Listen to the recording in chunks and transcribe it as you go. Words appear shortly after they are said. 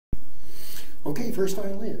Okay, first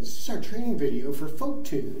violin. This is our training video for folk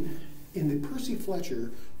tune in the Percy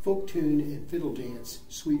Fletcher folk tune and fiddle dance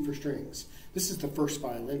suite for strings. This is the first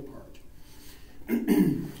violin part.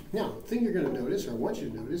 Now, the thing you're going to notice, or I want you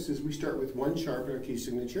to notice, is we start with 1 sharp in our key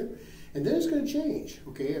signature, and then it's going to change.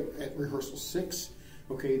 Okay, at rehearsal 6,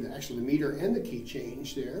 okay, actually the meter and the key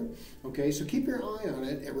change there. Okay, so keep your eye on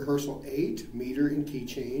it. At rehearsal 8, meter and key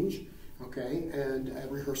change. Okay, and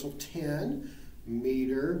at rehearsal 10,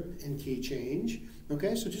 meter and key change.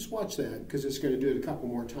 Okay, so just watch that because it's going to do it a couple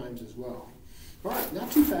more times as well. All right,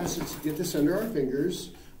 not too fast. Let's get this under our fingers.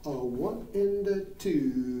 1 and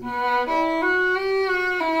 2.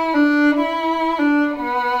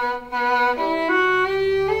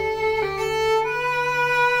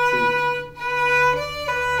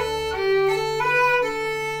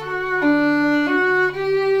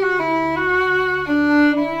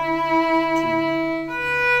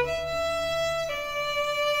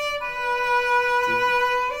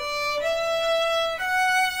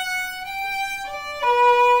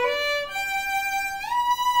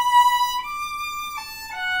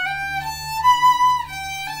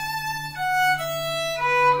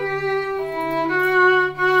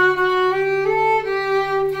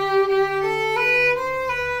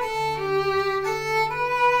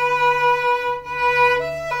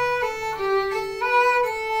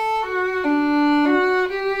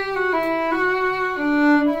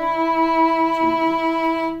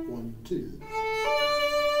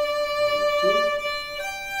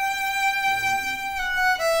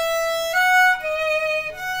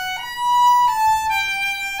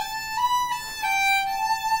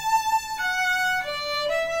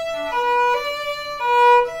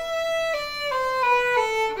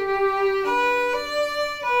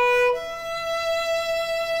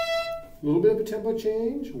 A little bit of a tempo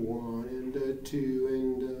change. 1 and 2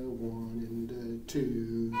 and 1 and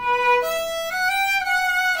 2.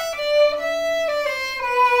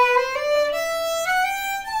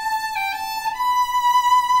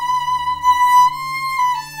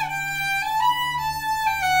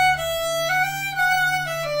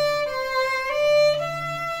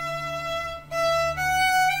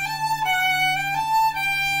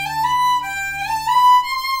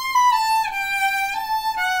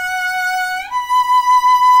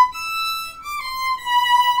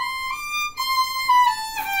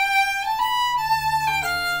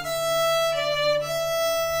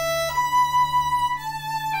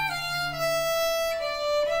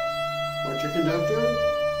 Watch your conductor.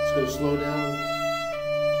 It's going to slow down.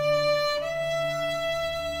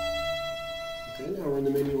 Okay, now we're in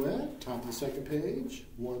the minuet. Top of the second page.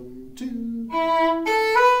 1, 2.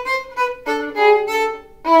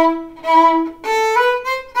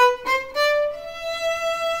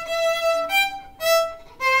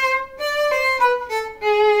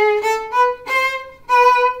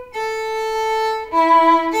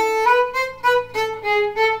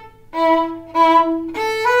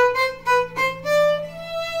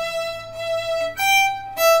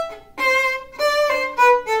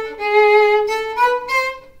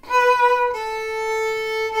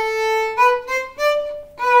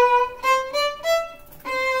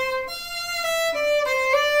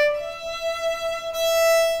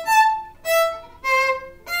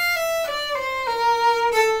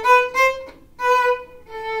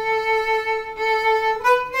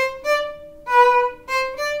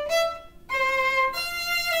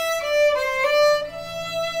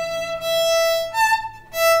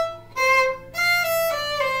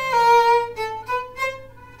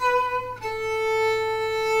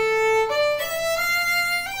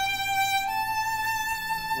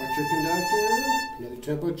 Your conductor, another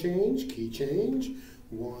tempo change, key change,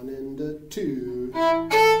 1 and 2.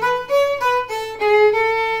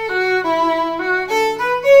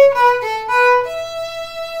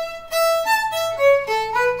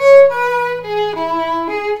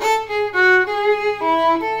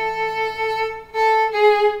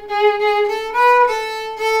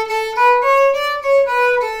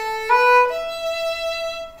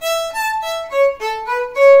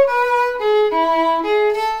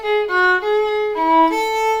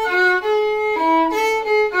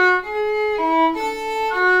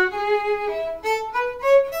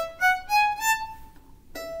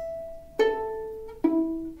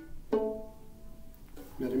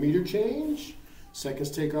 Another meter change.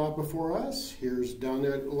 Seconds take off before us. Here's down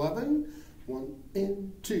there at 11. 1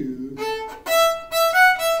 and 2.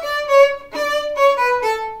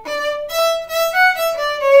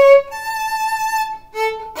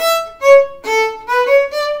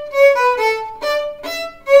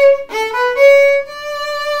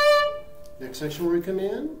 Next section where we come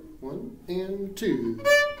in. 1 and 2.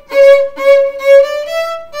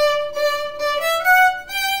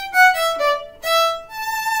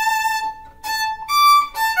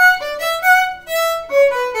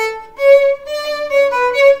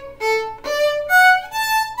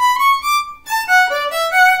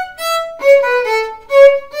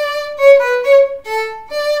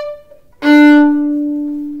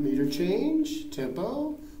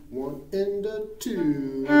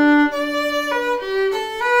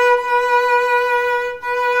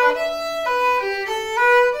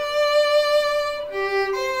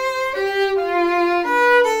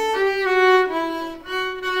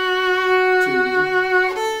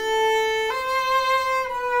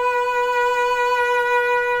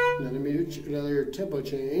 another tempo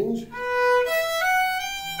change.